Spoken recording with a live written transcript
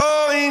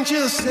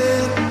angel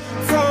sent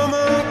from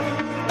up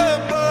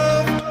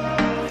above.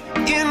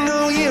 You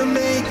know you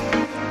make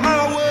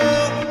my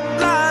world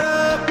light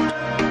up.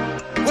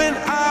 When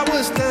I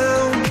was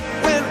down,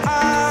 when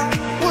I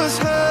was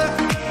hurt,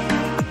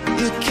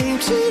 you came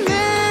to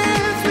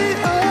lift me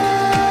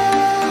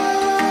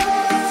up.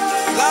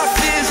 Life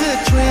is a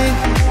drink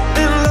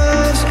and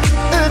love's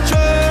a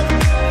drug.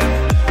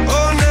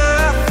 Oh,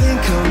 now I think I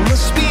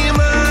must be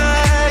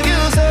my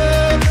use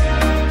up.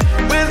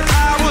 When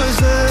I was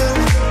a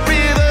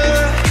river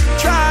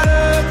dried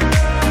up,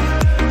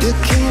 you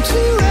came to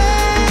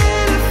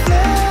let it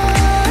flow.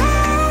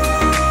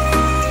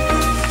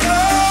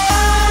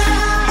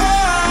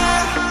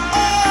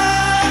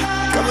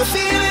 Got me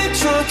feeling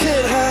drunk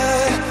and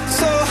high,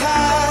 so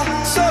high,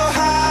 so high.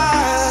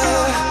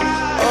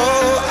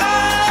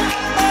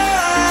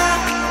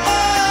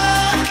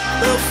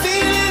 I'm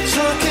feeling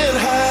drunk and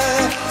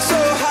high, so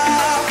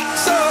high,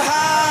 so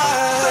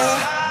high.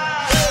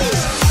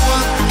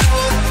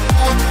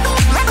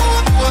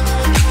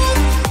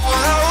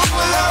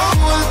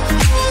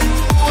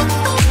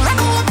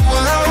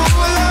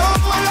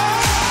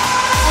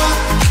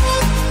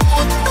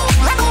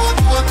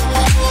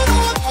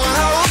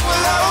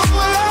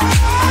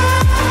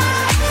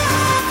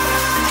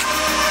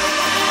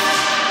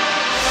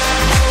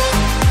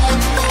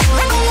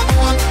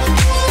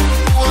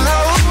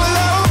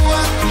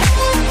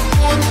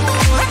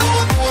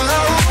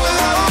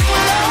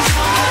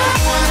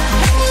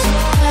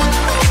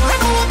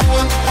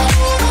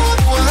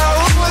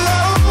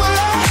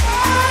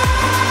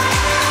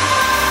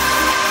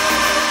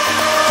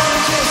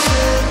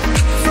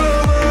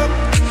 From up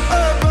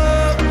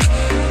above,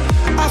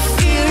 I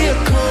feel you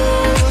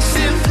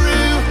coursing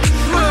through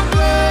my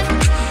blood.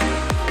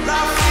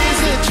 Life is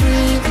a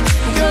dream,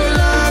 your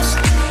love's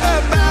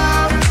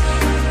about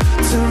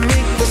to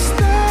make the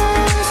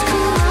stars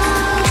come out.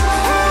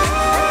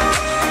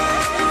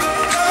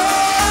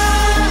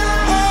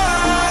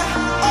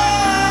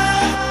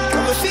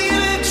 Got me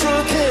feeling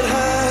drunk and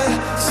high,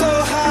 so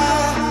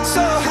high,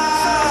 so high.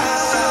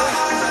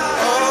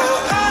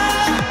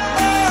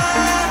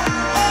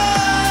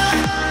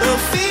 I'm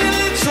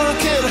feeling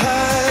drunk and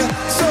high,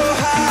 so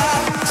high,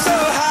 so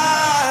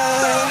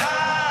high.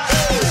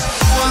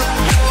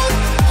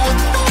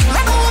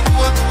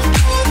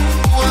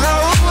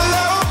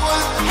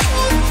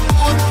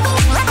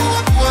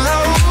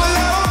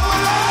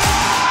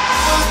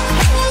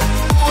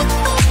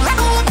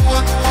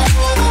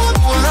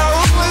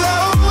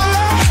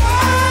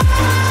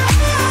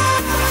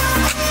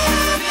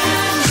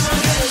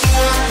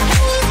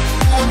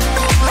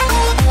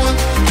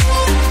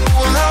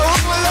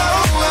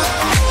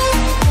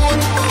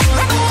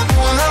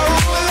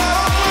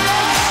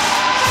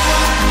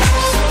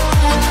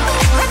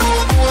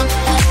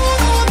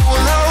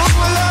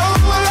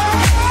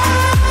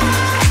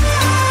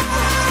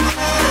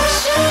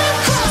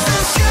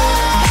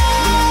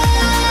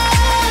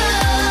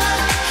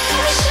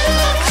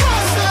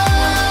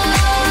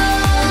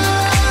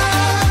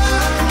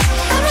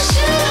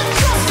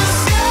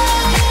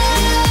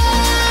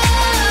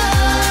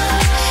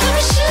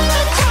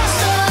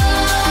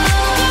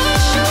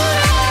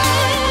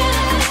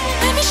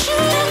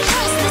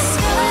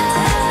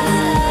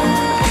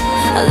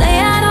 I lay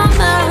out all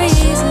my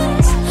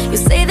reasons. You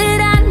say that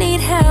I need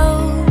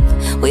help.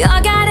 We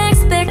all got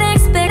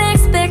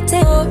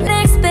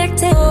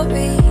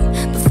expectatory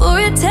before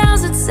it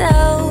tells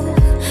itself.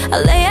 I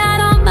lay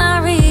out all my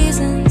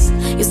reasons.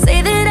 You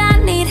say that I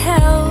need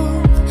help.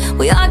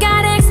 We all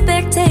got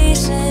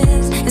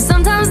expectations, and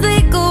sometimes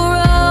they go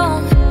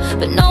wrong,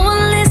 but no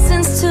one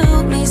listens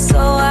to me, so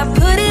I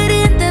put it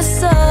in this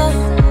song.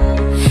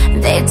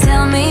 They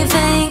tell me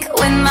think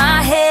with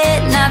my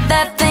head, not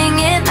that thing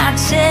in my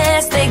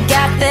chest. They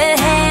got their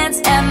hands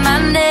at my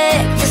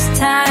neck this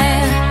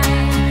time,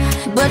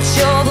 but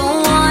you're the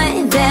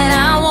one that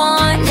I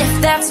want. If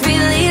that's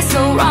really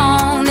so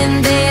wrong,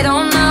 then they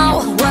don't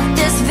know what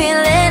this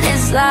feeling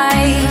is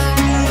like.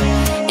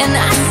 And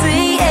I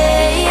say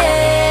yeah,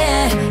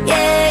 yeah,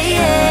 yeah,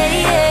 yeah,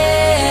 yeah, yeah,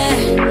 yeah,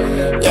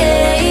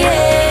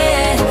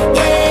 yeah.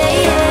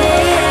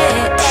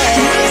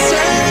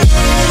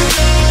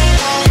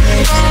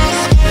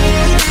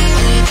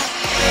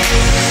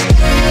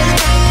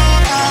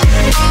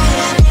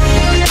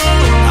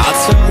 I'll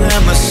tell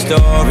them a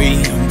story,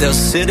 they'll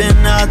sit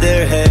and nod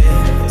their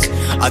heads.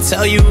 I'll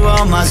tell you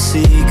all my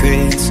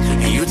secrets,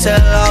 and you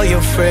tell all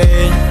your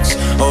friends.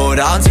 Hold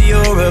on to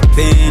your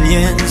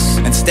opinions,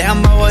 and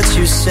stand by what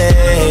you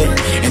said.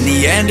 In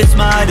the end it's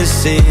my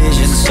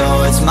decision,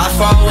 so it's my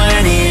fault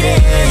when it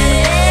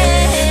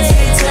ends.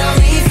 They tell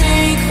me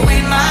think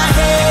with my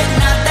head,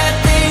 not that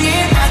thing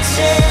in my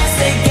chest.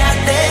 They got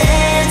their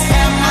hands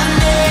at my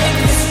neck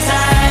this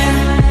time,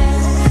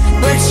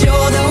 but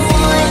you're the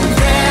one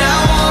that I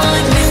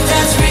want. If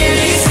that's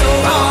really so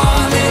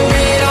wrong, then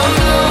they don't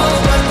know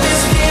what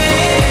this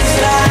feeling is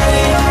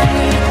like.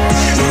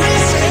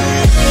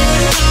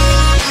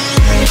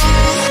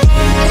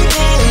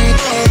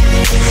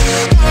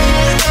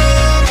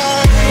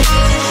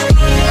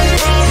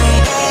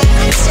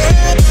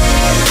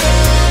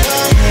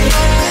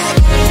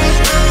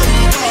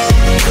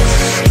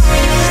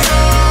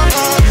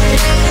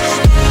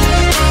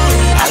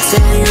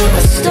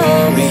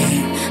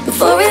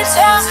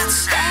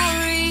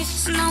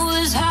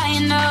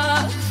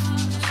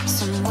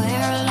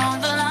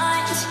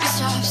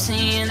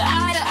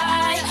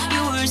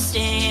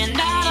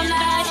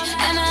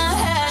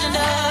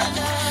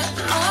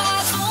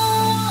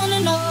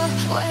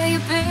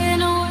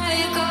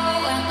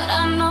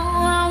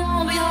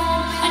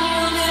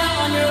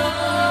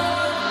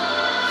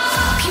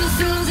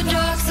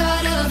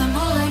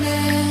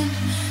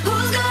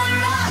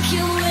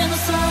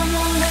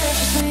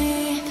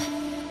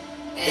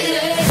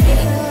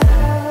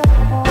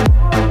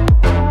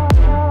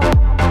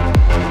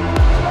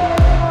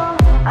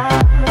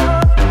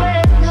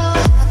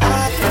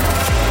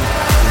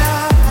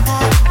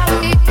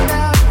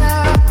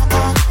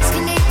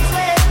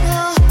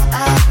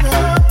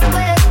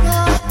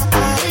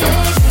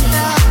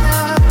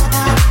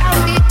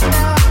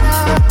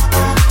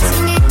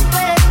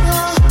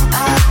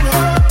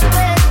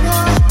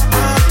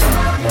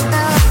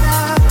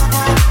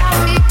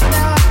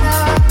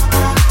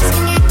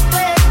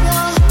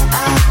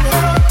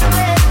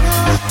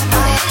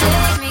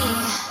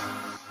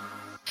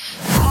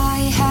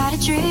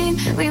 dream.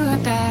 We were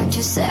back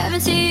to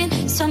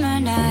 17, summer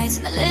nights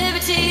and the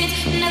libertines,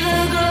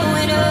 never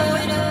growing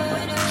up.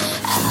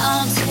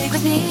 I'll take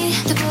with me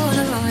the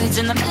Polaroids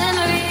and the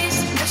memories,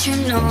 but you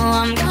know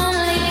I'm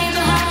gonna leave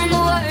behind the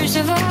worst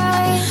of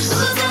us.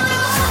 Who's gonna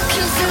walk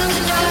you through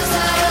the dark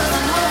side of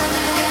the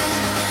morning?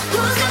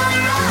 Who's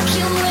gonna rock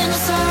you when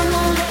the sun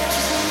won't let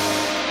you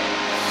sleep?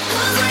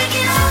 Who's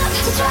waking up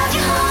to drive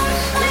you home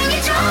when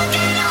you're drunk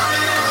and all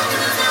alone?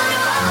 Who's gonna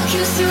walk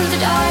you through the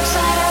dark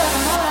side of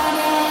the morning?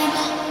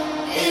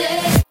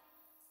 Yeah.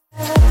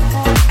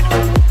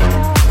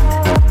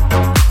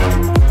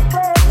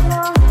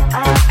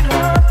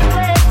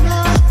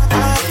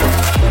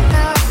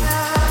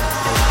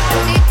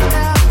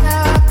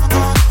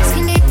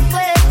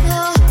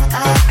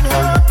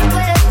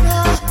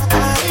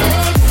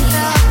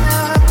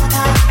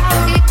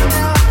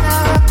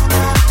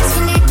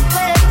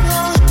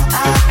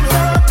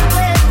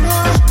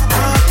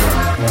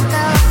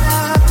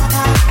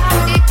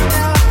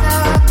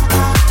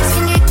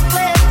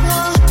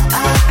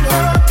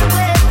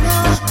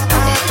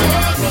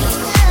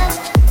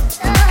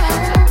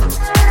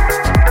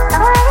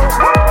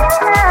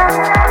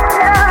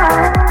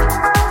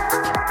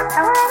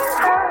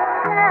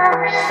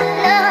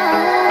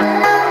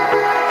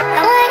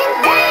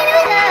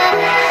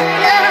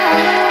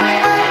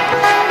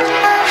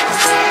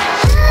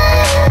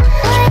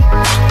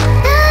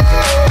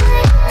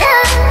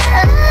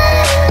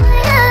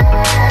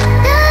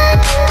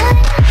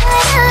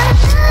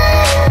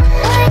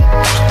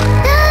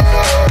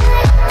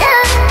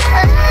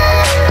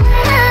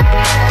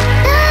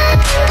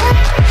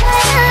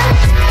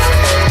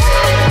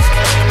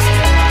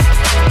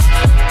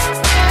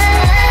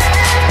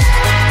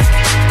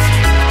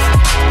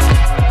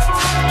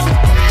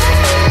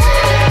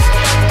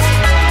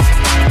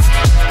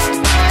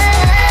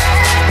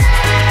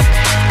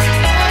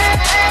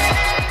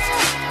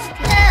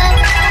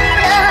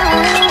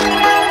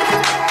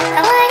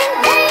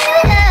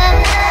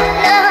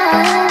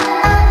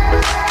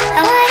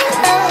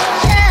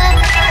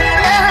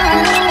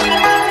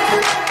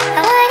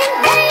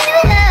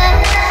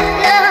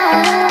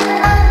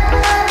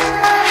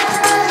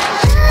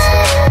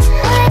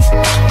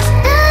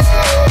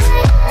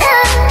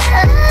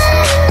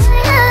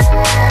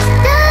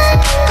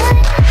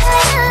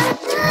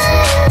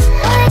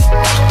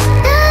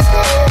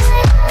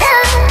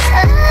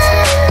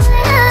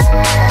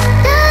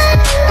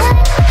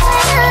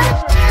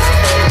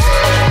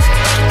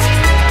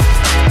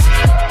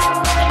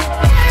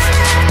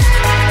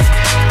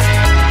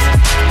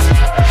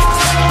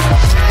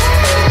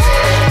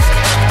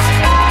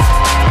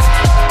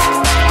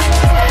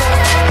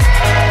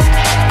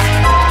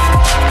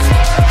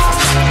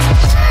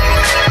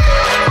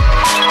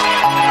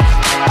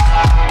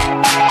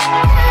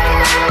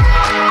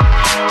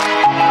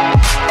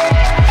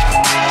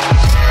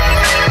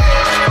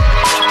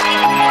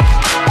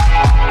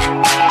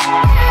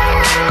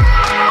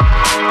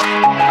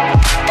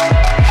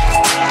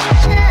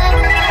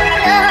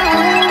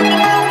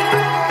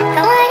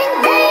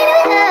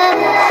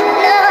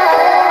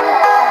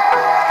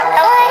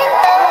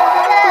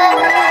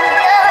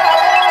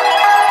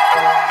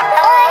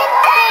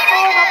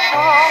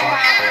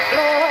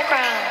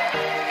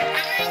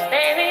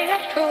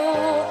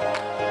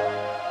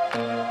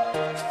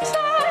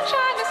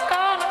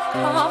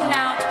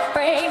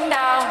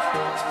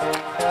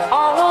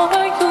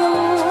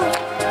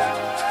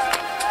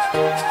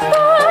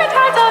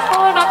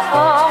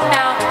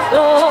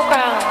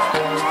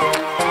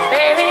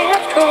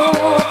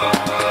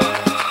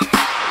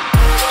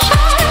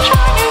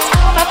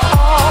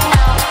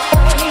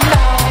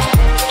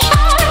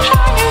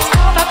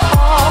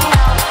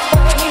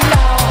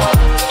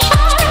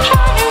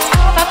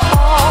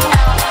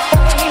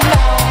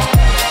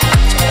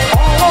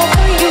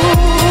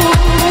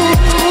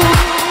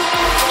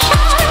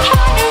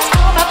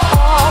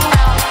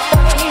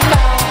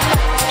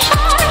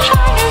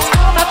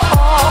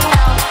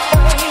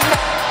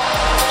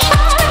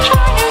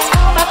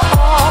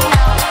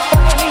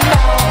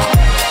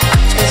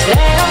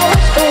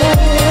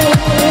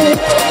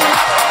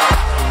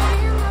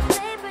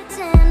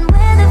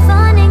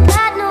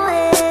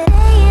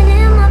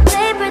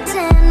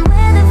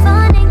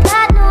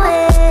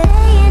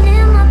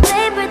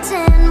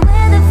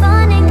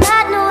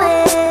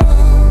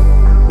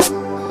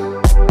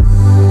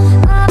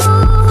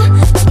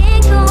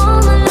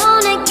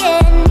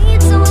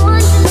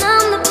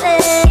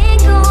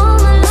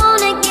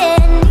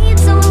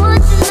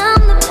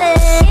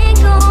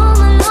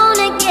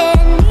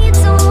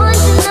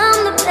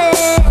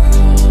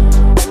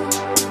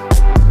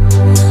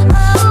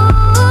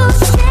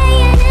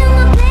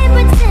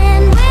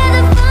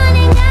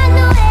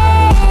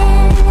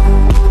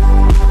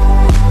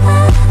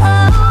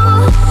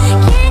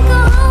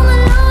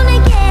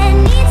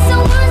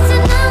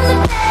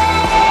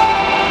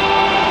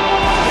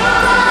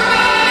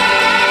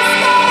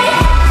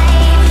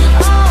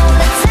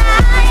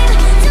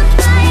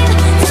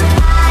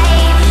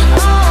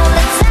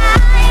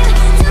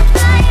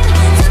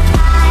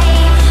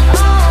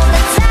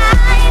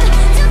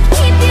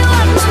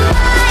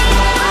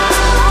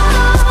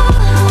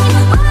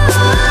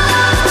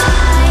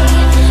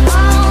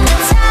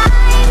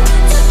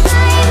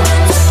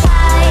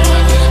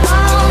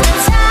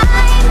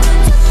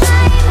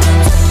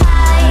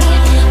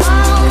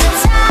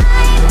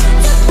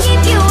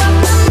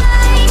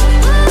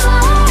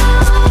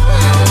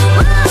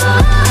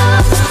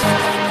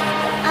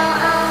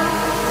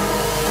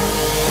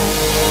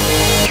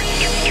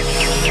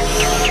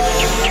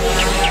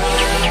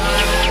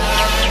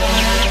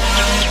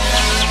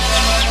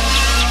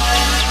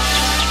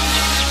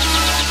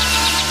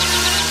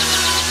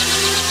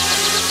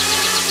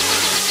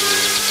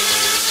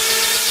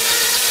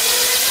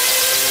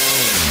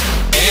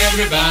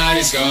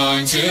 Everybody's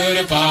going to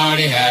the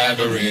party, have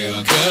a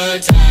real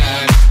good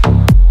time.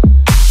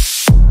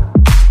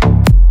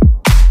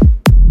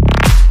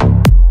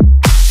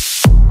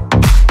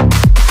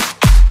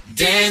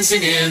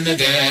 Dancing in the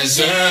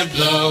desert,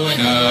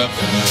 blowing up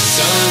the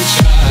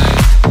sunshine.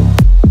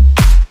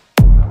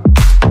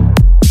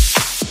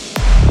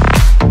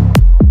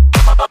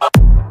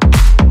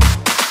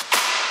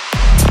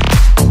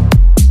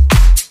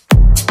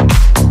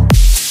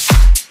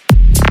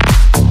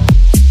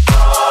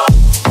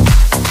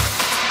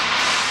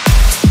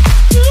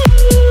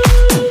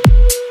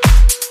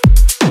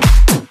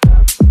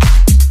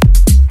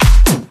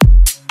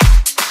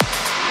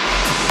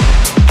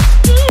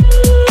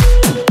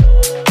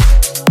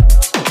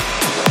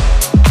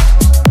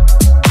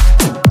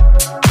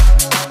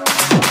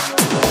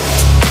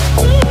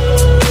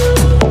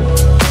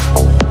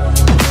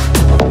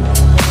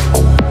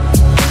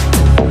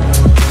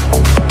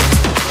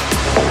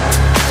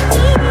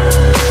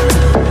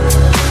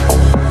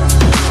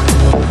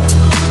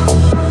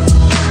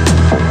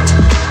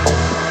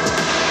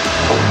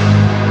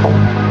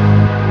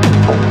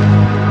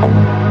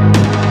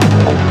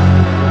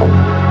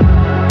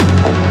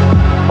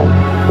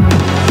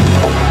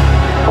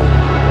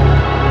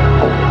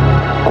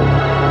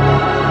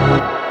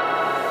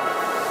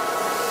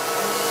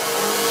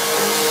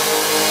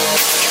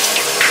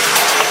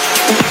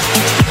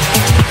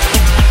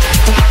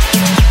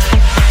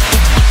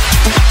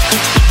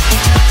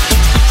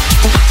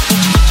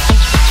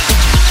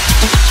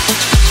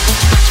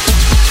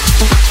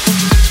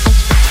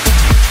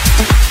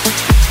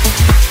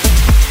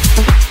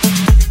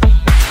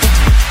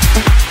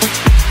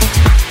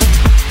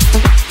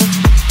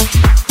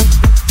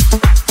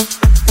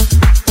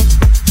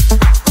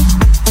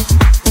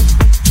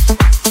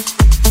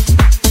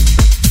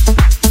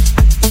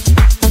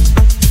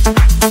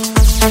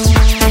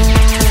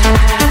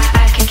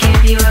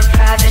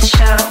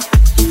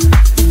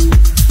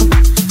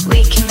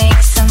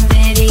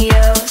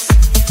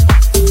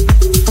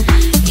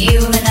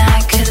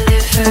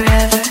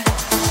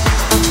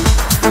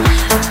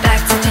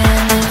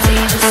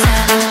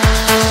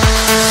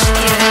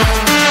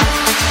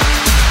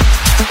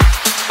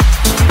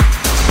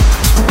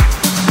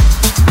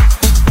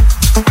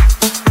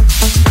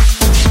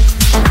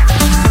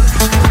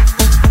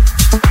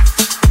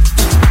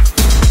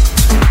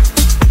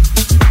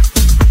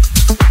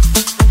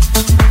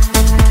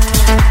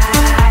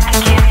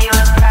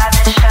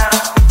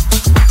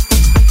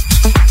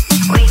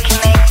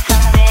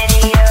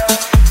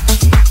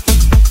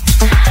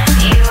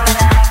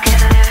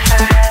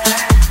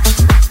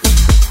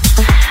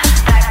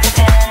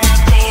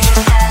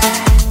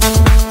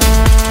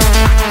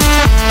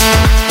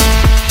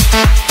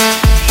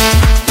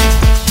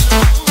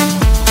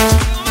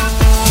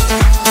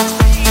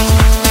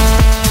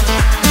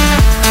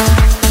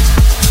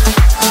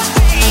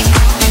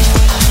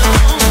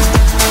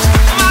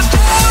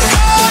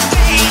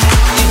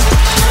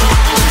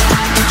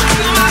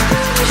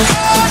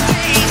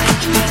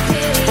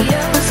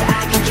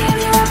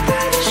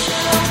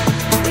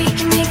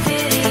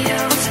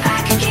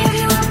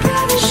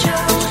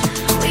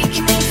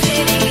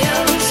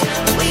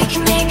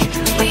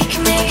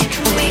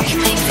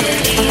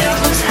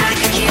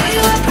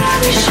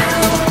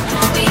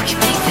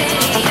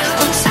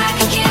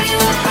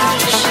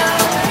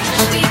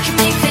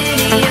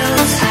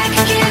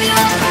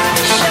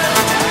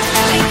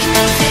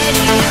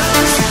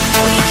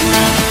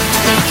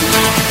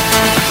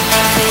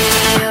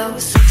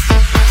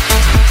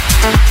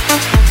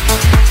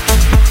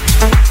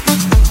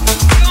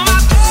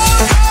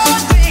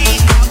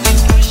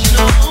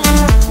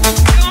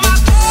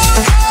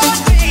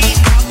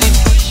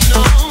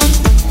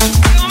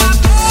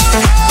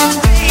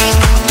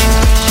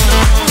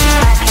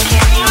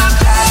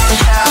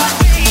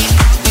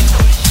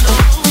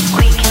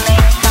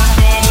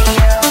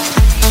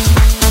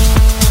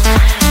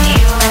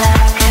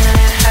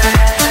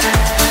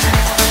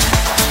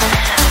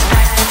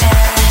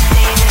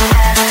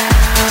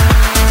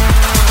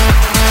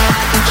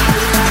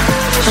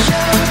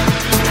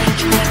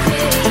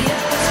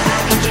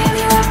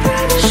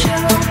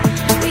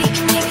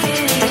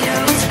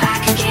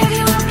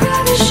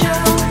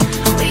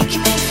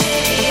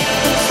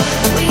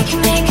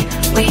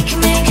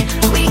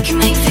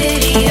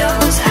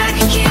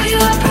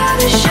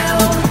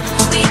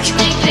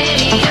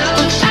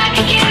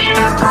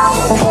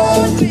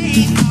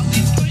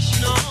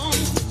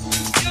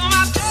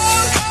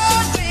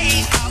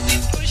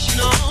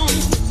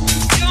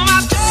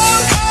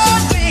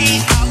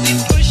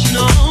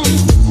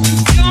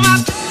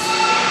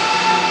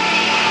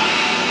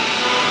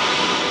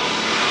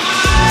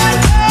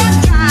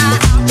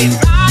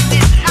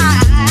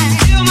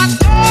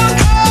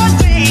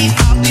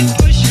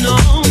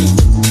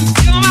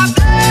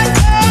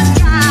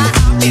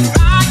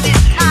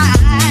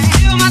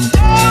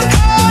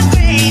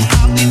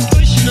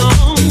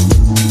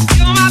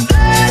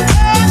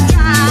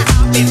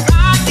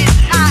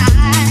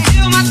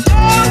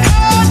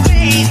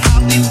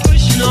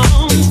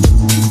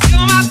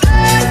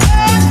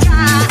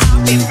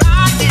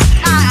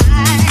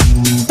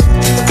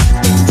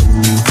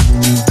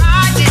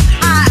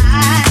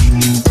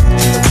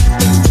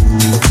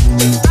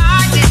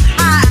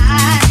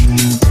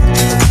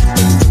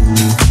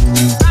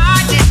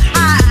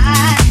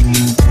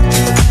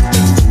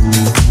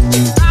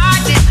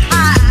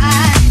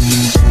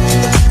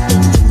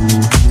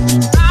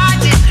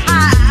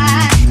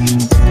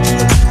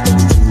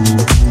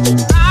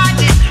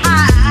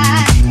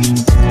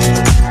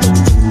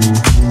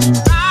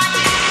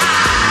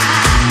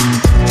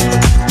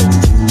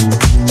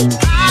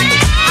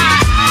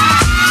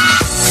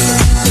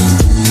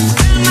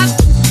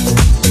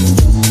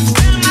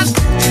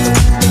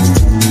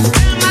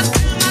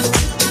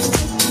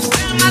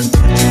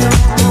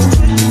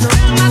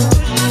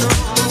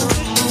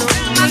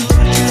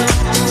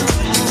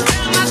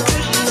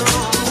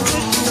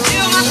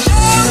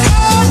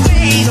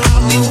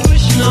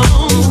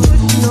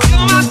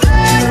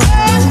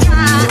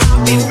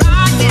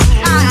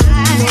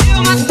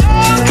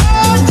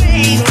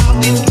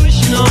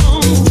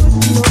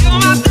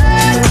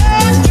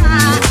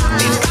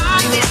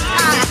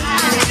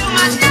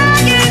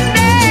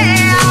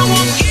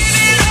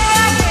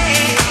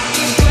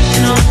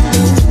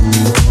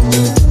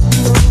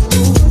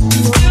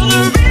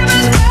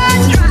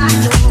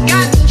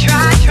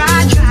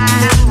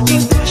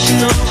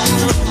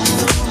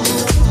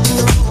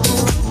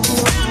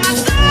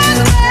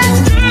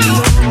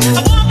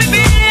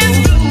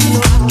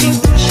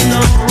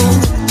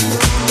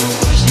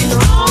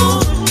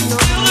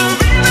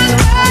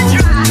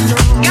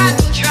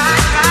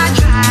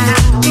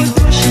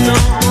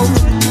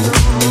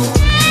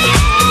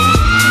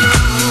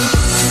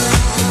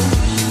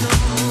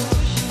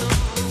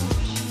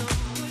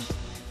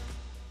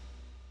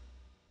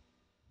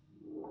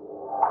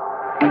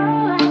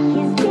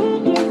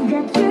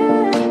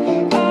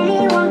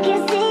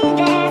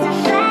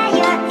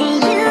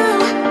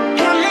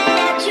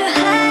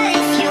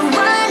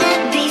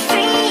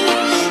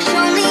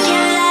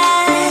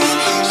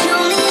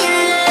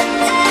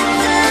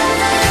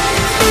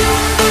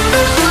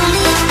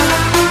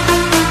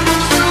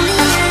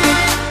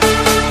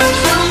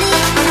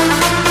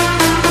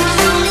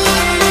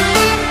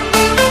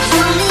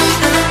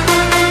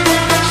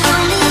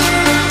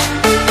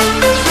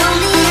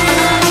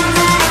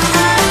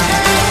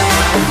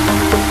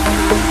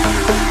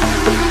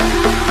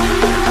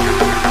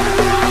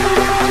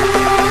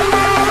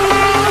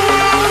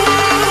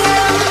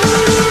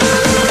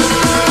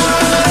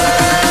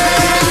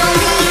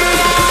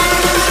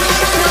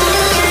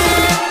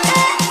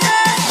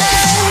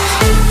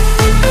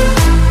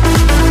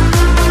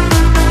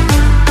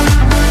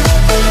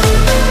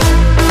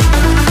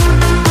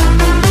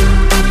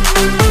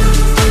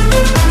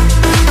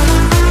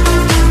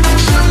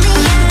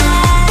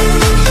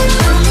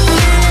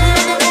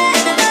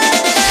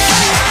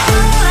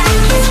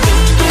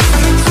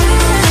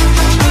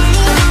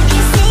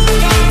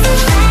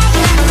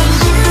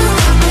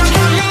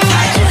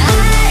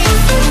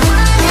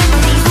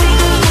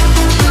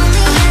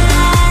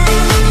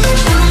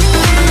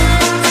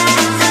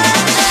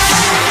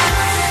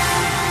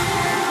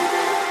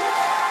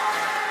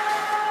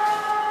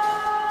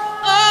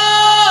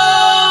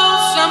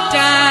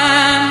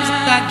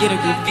 get a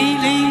good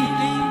feeling,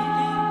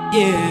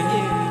 yeah.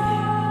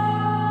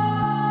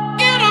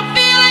 Get a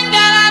feeling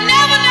that I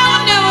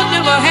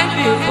never had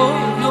before.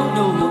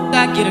 No,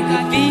 I get a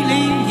good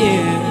feeling,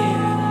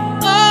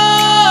 yeah.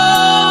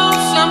 Oh,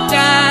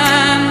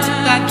 sometimes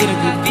I get a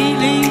good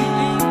feeling,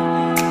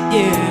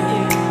 yeah.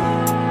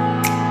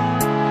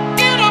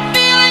 Get a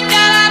feeling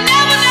that I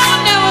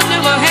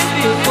never had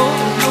before.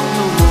 No,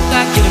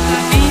 I get a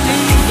good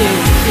feeling,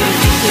 yeah.